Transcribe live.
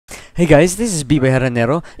Hey guys, this is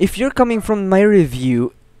Biboyharanero. If you're coming from my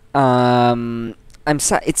review,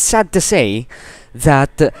 it's sad to say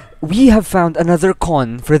that we have found another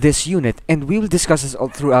con for this unit, and we will discuss this all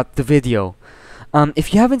throughout the video.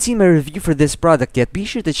 If you haven't seen my review for this product yet, be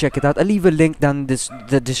sure to check it out. I'll leave a link down in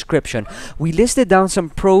the description. We listed down some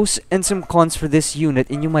pros and some cons for this unit,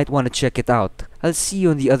 and you might want to check it out. I'll see you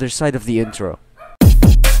on the other side of the intro.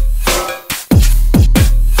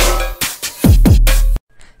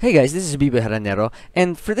 Hey guys, this is Biboyharanero,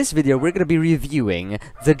 and for this video, we're going to be reviewing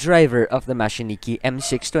the driver of the Machenike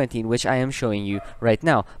M620, which I am showing you right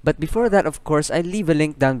now. But before that, of course, I leave a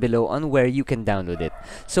link down below on where you can download it.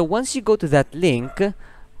 So once you go to that link,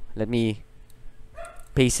 let me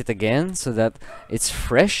paste it again so that it's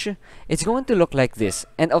fresh. It's going to look like this,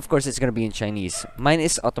 and of course, it's going to be in Chinese. Mine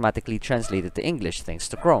is automatically translated to English thanks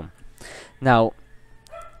to Chrome. Now,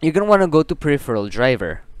 you're going to want to go to Peripheral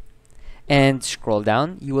Driver and scroll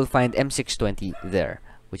down. You will find M620 there,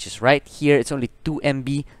 which is right here. It's only 2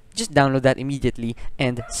 MB. Just download that immediately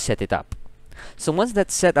and set it up. So once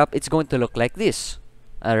that's set up, it's going to look like this.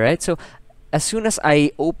 Alright, so as soon as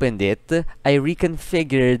I opened it, I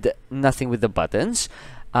reconfigured nothing with the buttons,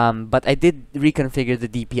 but I did reconfigure the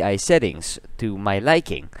DPI settings to my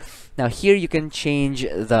liking. Now here you can change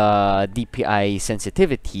the DPI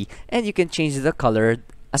sensitivity, and you can change the color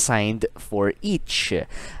assigned for each.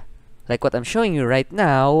 Like what I'm showing you right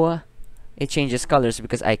now, it changes colors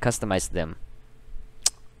because I customized them.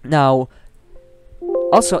 Now,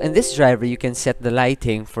 also in this driver, you can set the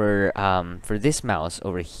lighting for this mouse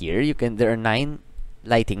over here. There are 9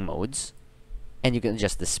 lighting modes, and you can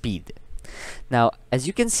adjust the speed. Now, as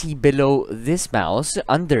you can see below this mouse,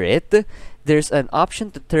 under it, there's an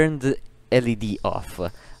option to turn the LED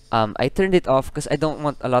off. I turned it off because I don't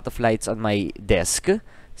want a lot of lights on my desk,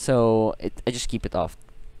 so I just keep it off.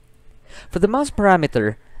 For the mouse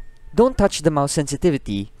parameter, don't touch the mouse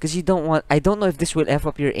sensitivity because you don't want. I don't know if this will F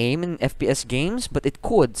up your aim in FPS games, but it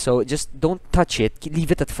could. So just don't touch it.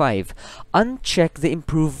 Leave it at 5. Uncheck the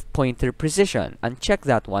improve pointer precision. Uncheck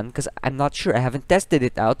that one because I'm not sure. I haven't tested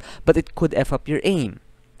it out, but it could F up your aim.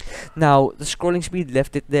 Now the scrolling speed,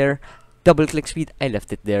 left it there. Double click speed, I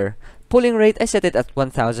left it there. Pulling rate, I set it at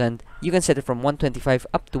 1000. You can set it from 125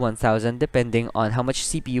 up to 1000 depending on how much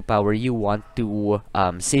CPU power you want to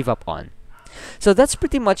save up on. So that's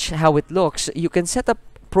pretty much how it looks. You can set up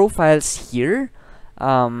profiles here.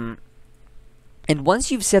 And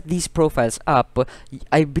once you've set these profiles up,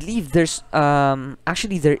 I believe there's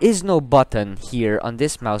actually there is no button here on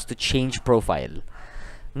this mouse to change profile.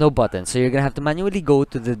 No button, so you're gonna have to manually go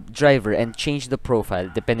to the driver and change the profile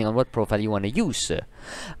depending on what profile you want to use.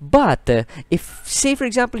 But if, say for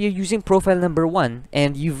example, you're using profile number 1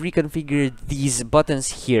 and you've reconfigured these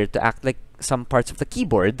buttons here to act like some parts of the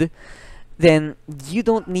keyboard, then you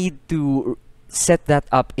don't need to set that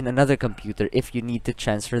up in another computer if you need to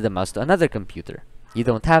transfer the mouse to another computer. You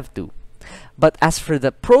don't have to. But as for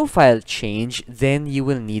the profile change, then you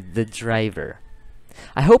will need the driver.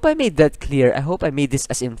 I hope I made that clear. I hope I made this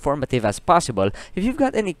as informative as possible. If you've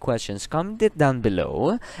got any questions, comment it down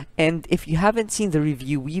below. And if you haven't seen the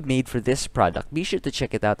review we made for this product, be sure to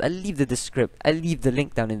check it out. I'll leave the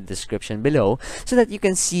link down in the description below so that you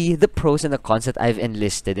can see the pros and the cons that I've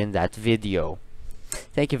enlisted in that video.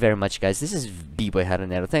 Thank you very much, guys. This is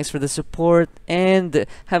Biboyharanero. Thanks for the support and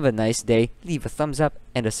have a nice day. Leave a thumbs up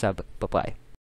and a sub. Bye-bye.